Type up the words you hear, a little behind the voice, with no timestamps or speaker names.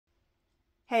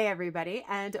Hey everybody,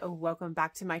 and welcome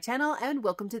back to my channel, and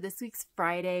welcome to this week's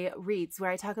Friday Reads,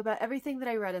 where I talk about everything that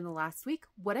I read in the last week,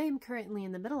 what I am currently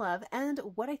in the middle of, and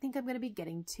what I think I'm going to be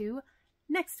getting to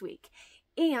next week.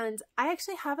 And I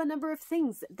actually have a number of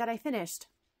things that I finished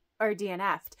or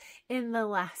DNF'd in the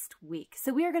last week.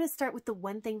 So we are going to start with the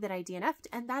one thing that I DNF'd,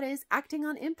 and that is Acting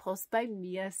on Impulse by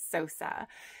Mia Sosa.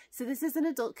 So this is an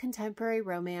adult contemporary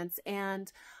romance, and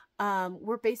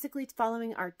we're basically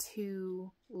following our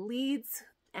two leads,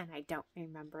 and I don't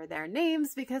remember their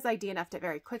names because I DNF'd it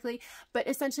very quickly, but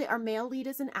essentially our male lead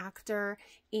is an actor,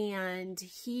 and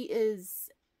he is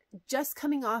just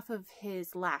coming off of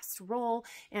his last role,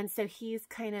 and so he's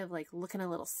kind of like looking a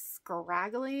little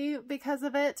scraggly because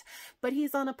of it, but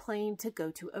he's on a plane to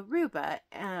go to Aruba,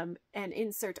 and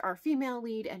insert our female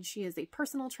lead, and she is a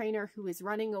personal trainer who is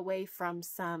running away from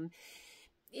some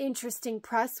interesting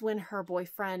press when her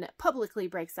boyfriend publicly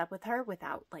breaks up with her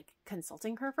without like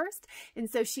consulting her first. And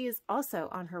so she is also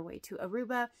on her way to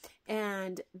Aruba,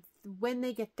 and when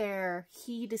they get there,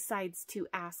 he decides to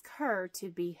ask her to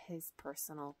be his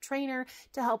personal trainer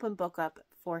to help him book up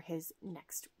for his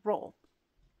next role.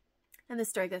 And the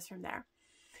story goes from there.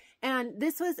 And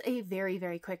this was a very,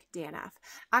 very quick DNF.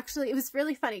 Actually, it was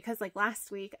really funny because like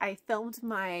last week I filmed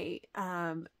my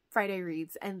Friday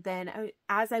Reads, and then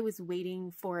as I was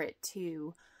waiting for it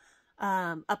to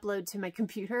upload to my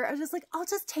computer, I was just like, I'll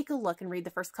just take a look and read the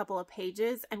first couple of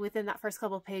pages. And within that first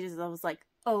couple of pages, I was like,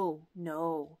 oh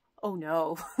no,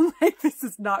 like this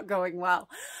is not going well.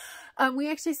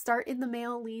 We actually start in the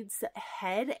male lead's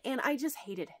head, and I just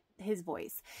hated his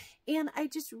voice. And I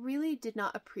just really did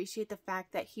not appreciate the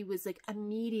fact that he was like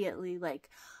immediately like,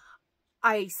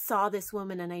 I saw this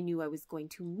woman and I knew I was going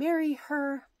to marry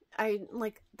her. I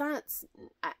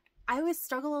always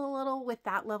struggle a little with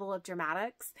that level of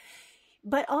dramatics,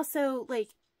 but also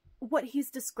like what he's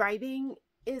describing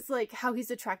is like how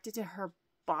he's attracted to her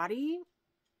body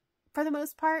for the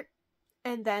most part.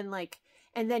 And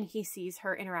then he sees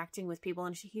her interacting with people,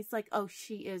 and he's like, oh,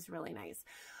 she is really nice.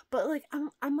 But like,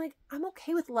 I'm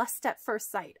okay with lust at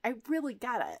first sight. I really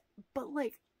get it. But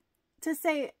like to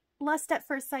say lust at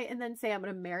first sight and then say I'm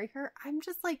going to marry her, I'm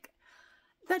just like,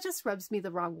 that just rubs me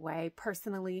the wrong way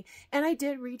personally. And I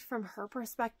did read from her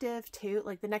perspective too.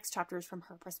 Like the next chapter is from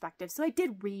her perspective. So I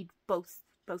did read both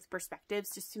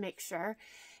perspectives just to make sure.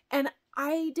 And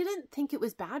I didn't think it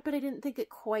was bad, but I didn't think it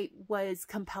quite was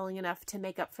compelling enough to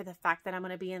make up for the fact that I'm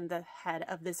going to be in the head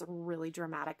of this really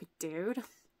dramatic dude.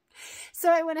 So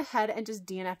I went ahead and just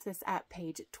DNF'd this at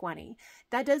page 20.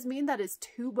 That does mean that is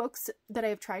 2 books that I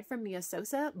have tried from Mia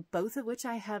Sosa, both of which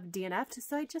I have DNF'd,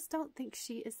 so I just don't think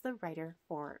she is the writer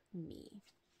for me.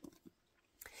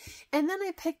 And then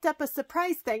I picked up a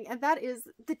surprise thing, and that is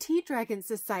The Tea Dragon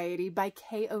Society by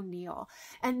Kay O'Neill.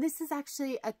 And this is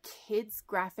actually a kid's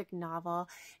graphic novel,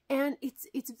 and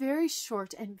it's very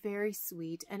short and very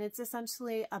sweet, and it's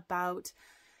essentially about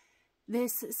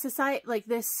this society, like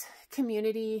this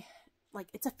community, like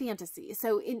it's a fantasy.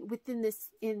 So within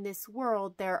this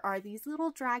world, there are these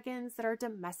little dragons that are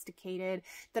domesticated,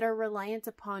 that are reliant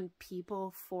upon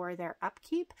people for their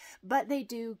upkeep, but they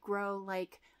do grow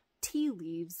like tea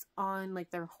leaves on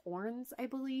like their horns, I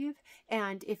believe.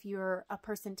 And if you're a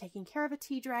person taking care of a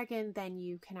tea dragon, then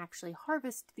you can actually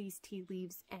harvest these tea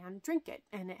leaves and drink it,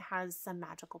 and it has some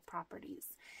magical properties.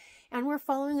 And we're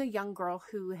following a young girl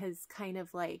who has kind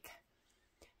of like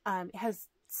has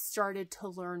started to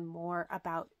learn more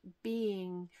about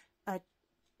being a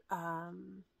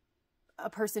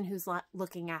person who's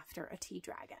looking after a tea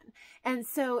dragon. And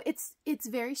so it's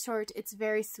very short, it's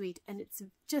very sweet, and it's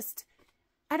just,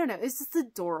 I don't know, it's just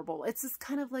adorable. It's just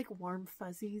kind of like warm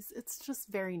fuzzies. It's just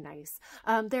very nice.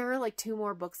 There are like 2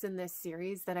 more books in this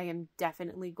series that I am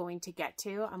definitely going to get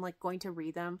to. I'm like going to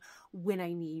read them when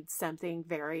I need something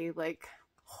very like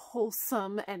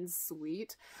wholesome and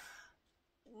sweet.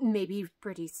 Maybe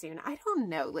pretty soon. I don't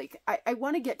know. Like I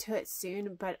want to get to it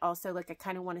soon, but also like I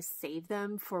kind of want to save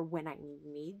them for when I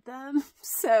need them.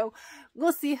 So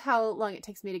we'll see how long it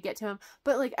takes me to get to them.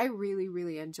 But like I really,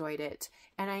 really enjoyed it,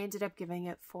 and I ended up giving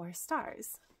it 4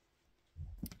 stars.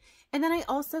 And then I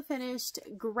also finished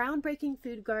Groundbreaking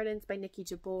Food Gardens by Nikki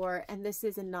Jabbour, and this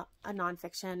is a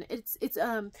nonfiction. It's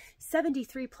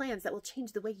 73 plans that will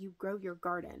change the way you grow your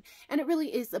garden. And it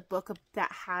really is a book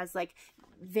that has like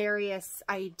various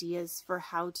ideas for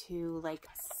how to like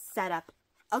set up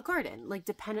a garden, like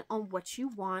dependent on what you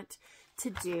want to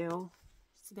do.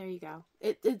 So there you go.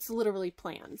 It's literally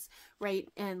plans, right?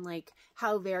 And like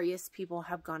how various people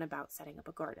have gone about setting up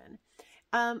a garden.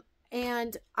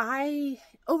 And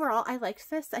overall, I liked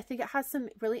this. I think it has some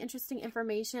really interesting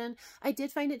information. I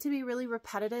did find it to be really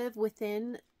repetitive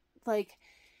within like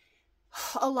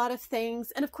a lot of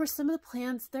things. And of course, some of the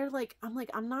plans, they're like,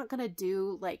 I'm not going to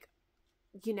do like,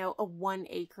 you know, a 1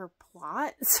 acre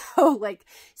plot. So like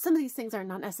some of these things are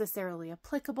not necessarily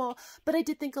applicable, but I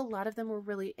did think a lot of them were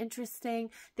really interesting.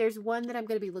 There's one that I'm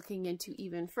going to be looking into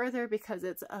even further because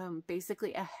it's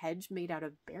basically a hedge made out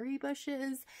of berry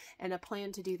bushes and a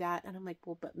plan to do that. And I'm like,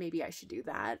 well, but maybe I should do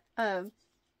that.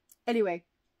 Anyway.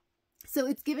 So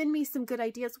it's given me some good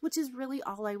ideas, which is really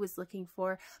all I was looking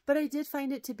for, but I did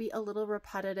find it to be a little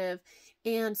repetitive,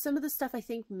 and some of the stuff I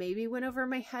think maybe went over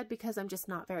my head because I'm just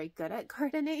not very good at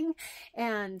gardening,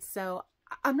 and so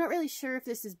I'm not really sure if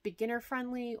this is beginner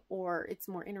friendly or it's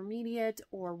more intermediate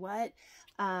or what,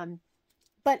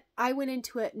 but I went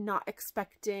into it not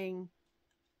expecting...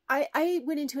 I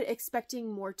went into it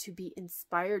expecting more to be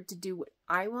inspired to do what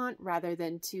I want rather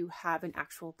than to have an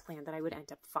actual plan that I would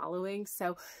end up following.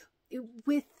 So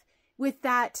with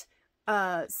that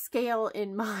scale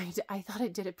in mind, I thought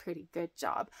it did a pretty good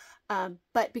job.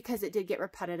 But because it did get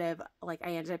repetitive, like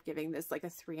I ended up giving this like a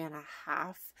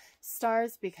 3.5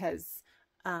 stars because,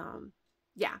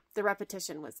 yeah, the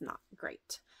repetition was not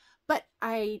great. But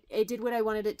it did what I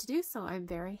wanted it to do, so I'm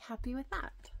very happy with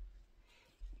that.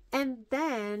 And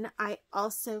then I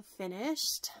also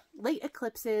finished Late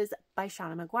Eclipses by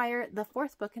Shauna McGuire, the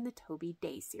 4th book in the Toby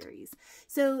Day series.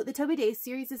 So the Toby Day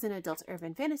series is an adult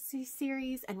urban fantasy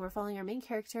series, and we're following our main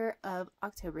character of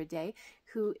October Day,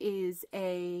 who is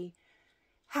a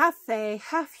half fae,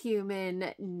 half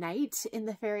human knight in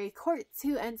the fairy courts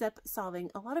who ends up solving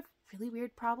a lot of really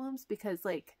weird problems because,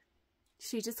 like,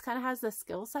 she just kind of has the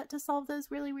skill set to solve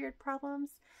those really weird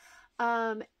problems.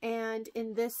 And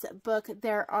in this book,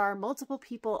 there are multiple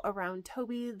people around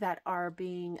Toby that are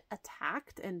being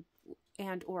attacked and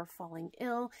or falling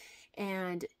ill,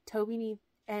 and Toby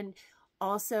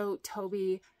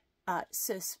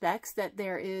suspects that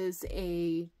there is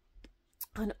an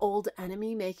old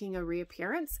enemy making a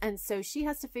reappearance, and so she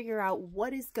has to figure out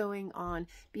what is going on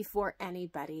before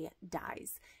anybody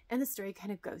dies, and the story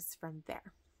kind of goes from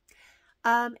there.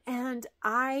 And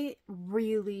I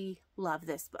really love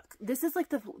this book. This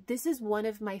is one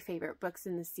of my favorite books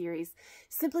in the series,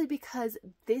 simply because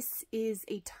this is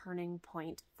a turning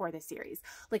point for the series.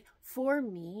 Like, for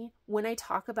me, when I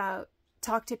talk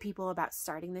to people about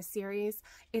starting this series,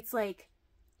 it's like,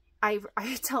 I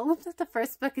tell them that the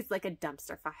first book is like a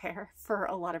dumpster fire for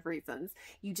a lot of reasons.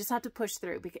 You just have to push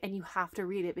through, and you have to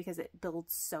read it because it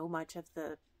builds so much of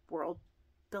the world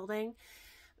building.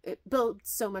 It builds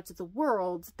so much of the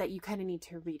world that you kind of need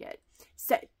to read it.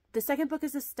 So the second book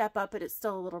is a step up, but it's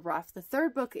still a little rough. The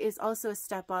third book is also a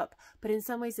step up, but in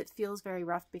some ways it feels very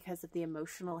rough because of the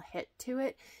emotional hit to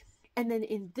it. And then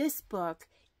in this book,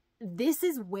 this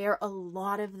is where a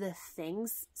lot of the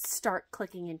things start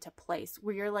clicking into place,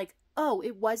 where you're like, oh,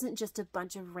 it wasn't just a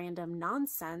bunch of random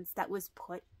nonsense that was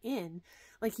put in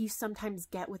like you sometimes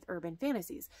get with urban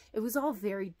fantasies. It was all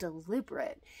very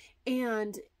deliberate.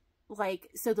 And like,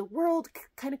 so the world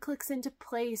kind of clicks into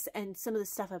place, and some of the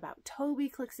stuff about Toby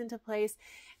clicks into place,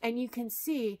 and you can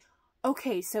see,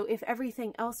 okay, so if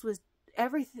everything else was,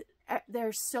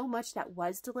 there's so much that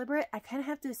was deliberate, I kind of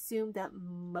have to assume that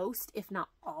most, if not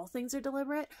all, things are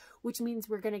deliberate, which means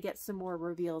we're going to get some more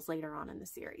reveals later on in the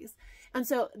series. And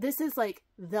so this is like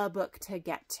the book to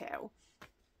get to.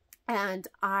 And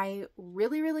I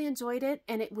really, really enjoyed it.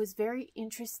 And it was very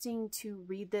interesting to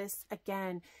read this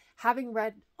again, having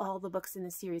read all the books in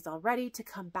the series already, to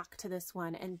come back to this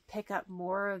one and pick up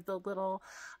more of the little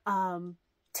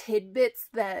tidbits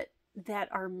that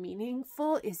are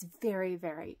meaningful is very,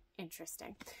 very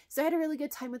interesting. So I had a really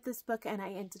good time with this book, and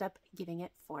I ended up giving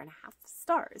it 4.5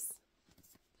 stars.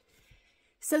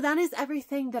 So that is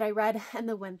everything that I read and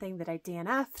the one thing that I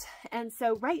DNF'd. And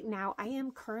so right now I am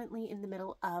currently in the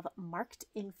middle of Marked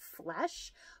in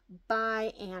Flesh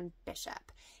by Anne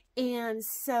Bishop. And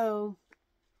so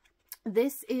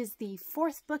this is the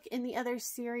 4th book in the other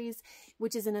series,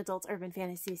 which is an adult urban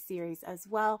fantasy series as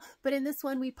well. But in this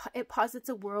one, it posits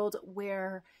a world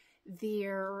where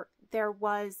there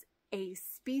was a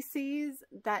species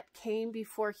that came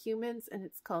before humans, and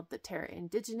it's called the Terra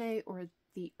Indigene, or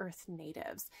the Earth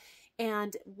Natives.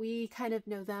 And we kind of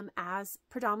know them as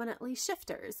predominantly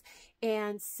shifters.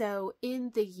 And so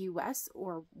in the US,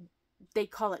 or they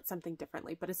call it something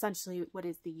differently, but essentially what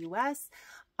is the US,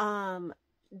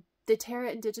 the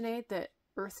Terra Indigene, the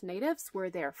Earth Natives, were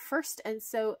there first. And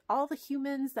so all the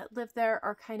humans that live there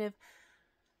are kind of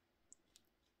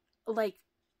like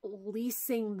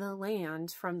leasing the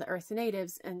land from the Earth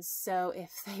Natives. And so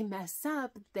if they mess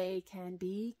up, they can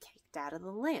be kicked out of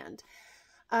the land.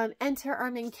 Enter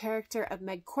our main character of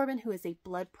Meg Corbin, who is a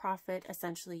blood prophet.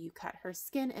 Essentially, you cut her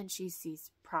skin and she sees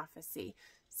prophecy.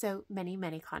 So many,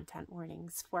 many content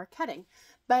warnings for cutting.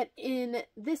 But in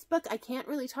this book, I can't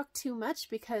really talk too much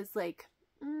because like,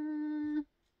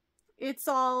 it's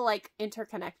all like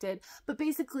interconnected. But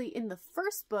basically in the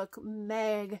first book,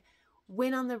 Meg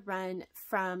went on the run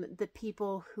from the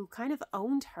people who kind of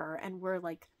owned her and were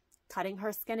like cutting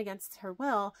her skin against her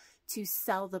will to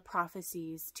sell the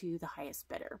prophecies to the highest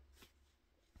bidder,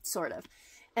 sort of.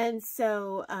 And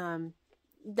so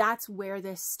that's where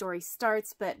this story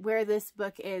starts. But where this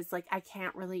book is, like, I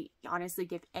can't really honestly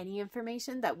give any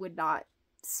information that would not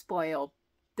spoil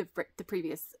the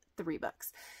previous 3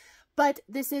 books. But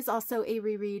this is also a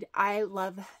reread. I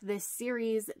love this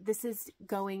series. This is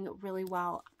going really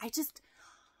well. I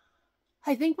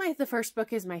think the first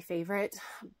book is my favorite,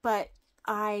 but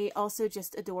I also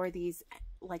just adore these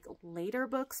like later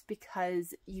books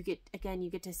because you get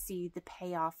to see the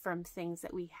payoff from things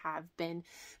that we have been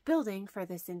building for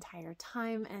this entire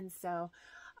time. And so,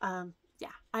 yeah,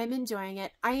 I'm enjoying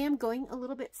it. I am going a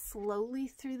little bit slowly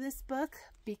through this book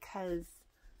because,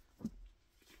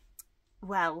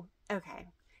 well, okay,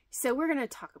 so we're going to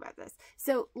talk about this.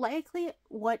 So likely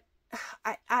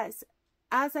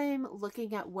as I'm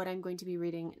looking at what I'm going to be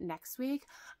reading next week,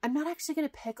 I'm not actually going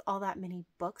to pick all that many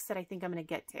books that I think I'm going to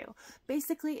get to.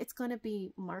 Basically, it's going to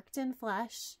be Marked in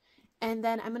Flesh, and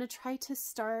then I'm going to try to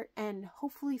start and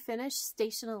hopefully finish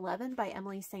Station 11 by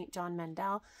Emily St. John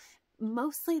Mandel.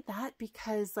 Mostly that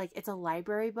because like it's a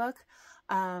library book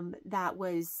that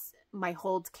was, my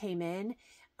hold came in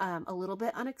a little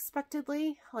bit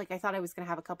unexpectedly. Like I thought I was going to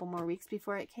have a couple more weeks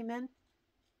before it came in.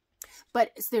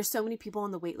 But there's so many people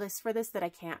on the wait list for this that I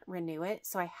can't renew it.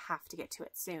 So I have to get to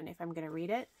it soon if I'm going to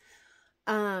read it.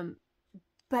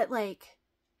 But like,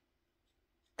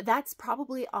 that's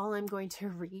probably all I'm going to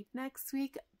read next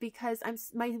week because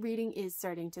my reading is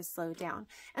starting to slow down.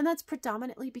 And that's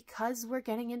predominantly because we're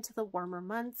getting into the warmer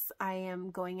months. I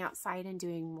am going outside and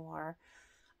doing more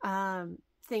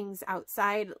things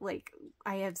outside. Like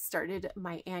I have started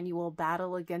my annual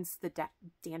battle against the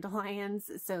dandelions,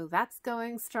 so that's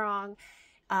going strong.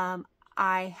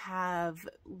 I have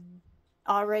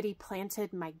already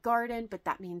planted my garden, but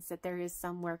that means that there is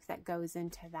some work that goes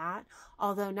into that,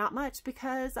 although not much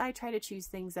because I try to choose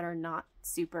things that are not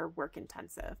super work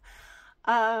intensive.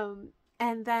 And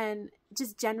then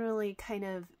just generally kind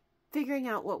of figuring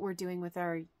out what we're doing with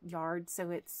our yard so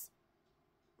it's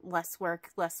less work,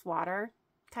 less water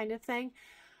kind of thing.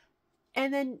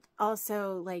 And then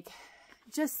also like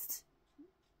just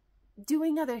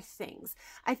doing other things.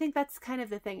 I think that's kind of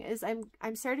the thing is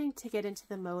I'm starting to get into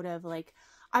the mode of like,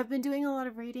 I've been doing a lot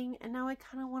of reading and now I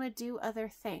kind of want to do other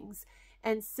things.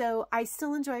 And so I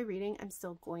still enjoy reading. I'm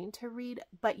still going to read,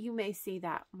 but you may see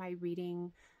that my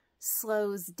reading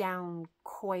slows down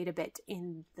quite a bit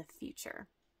in the future.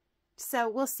 So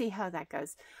we'll see how that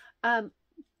goes.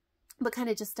 But kind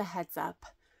of just a heads up.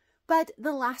 But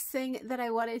the last thing that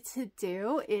I wanted to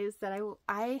do is that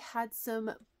I had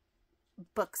some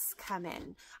books come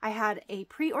in. I had a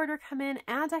pre-order come in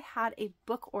and I had a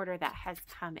book order that has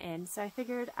come in. So I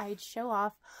figured I'd show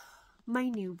off my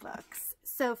new books.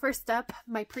 So first up,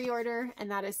 my pre-order,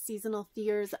 and that is Seasonal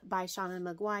Fears by Seanan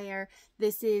McGuire.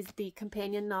 This is the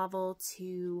companion novel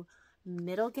to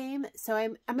Middle Game. So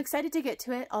I'm excited to get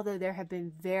to it, although there have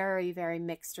been very, very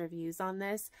mixed reviews on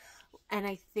this. And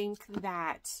I think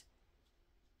that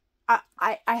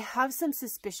I have some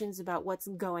suspicions about what's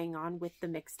going on with the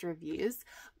mixed reviews,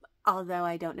 although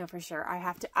I don't know for sure. I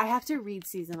have to read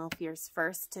Seasonal Fears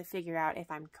first to figure out if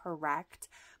I'm correct,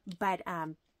 but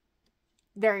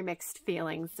very mixed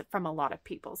feelings from a lot of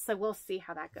people. So we'll see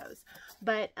how that goes.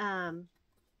 But and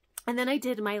then I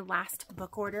did my last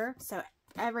book order. So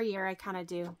every year I kind of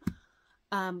do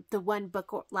the one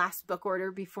last book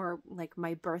order before like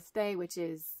my birthday, which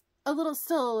is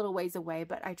still a little ways away,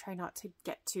 but I try not to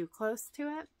get too close to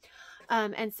it.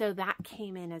 And so that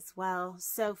came in as well.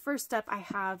 So first up, I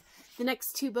have the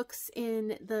next 2 books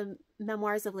in the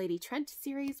Memoirs of Lady Trent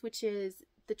series, which is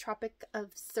The Tropic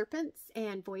of Serpents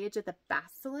and Voyage of the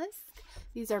Basilisk.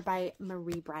 These are by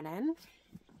Marie Brennan.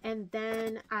 And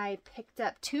then I picked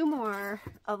up 2 more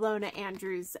Ilona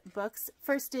Andrews books.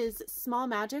 First is Small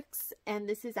Magics, and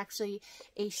this is actually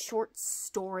a short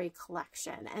story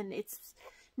collection. And it's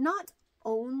not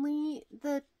only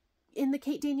in the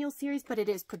Kate Daniels series, but it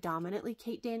is predominantly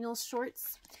Kate Daniels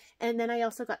shorts. And then I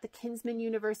also got the Kinsman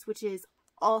Universe, which is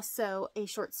also a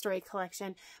short story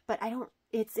collection, but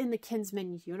it's in the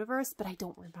Kinsman Universe, but I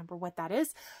don't remember what that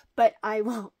is, but I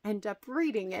will end up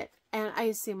reading it. And I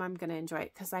assume I'm going to enjoy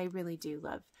it because I really do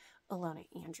love Ilona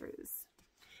Andrews.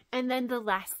 And then the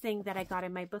last thing that I got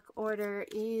in my book order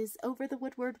is Over the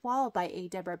Woodward Wall by A.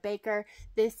 Deborah Baker.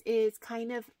 This is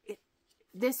kind of,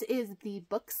 this is the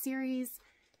book series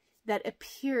that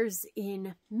appears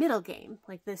in Middle Game.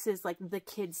 Like, this is like the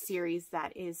kids series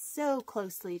that is so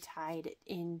closely tied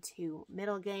into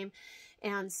Middle Game.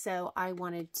 And so I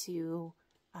wanted to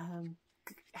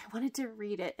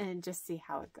read it and just see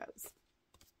how it goes.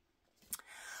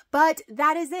 But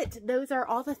that is it. Those are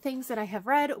all the things that I have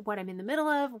read, what I'm in the middle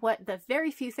of, what the very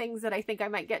few things that I think I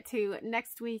might get to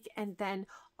next week, and then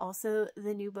also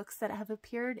the new books that have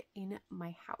appeared in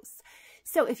my house.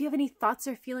 So if you have any thoughts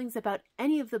or feelings about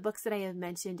any of the books that I have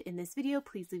mentioned in this video,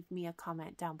 please leave me a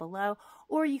comment down below,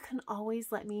 or you can always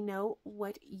let me know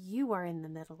what you are in the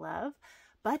middle of.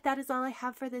 But that is all I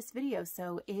have for this video.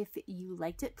 So if you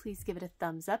liked it, please give it a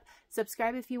thumbs up,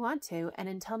 subscribe if you want to, and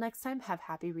until next time, have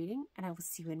happy reading, and I will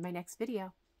see you in my next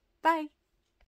video. Bye!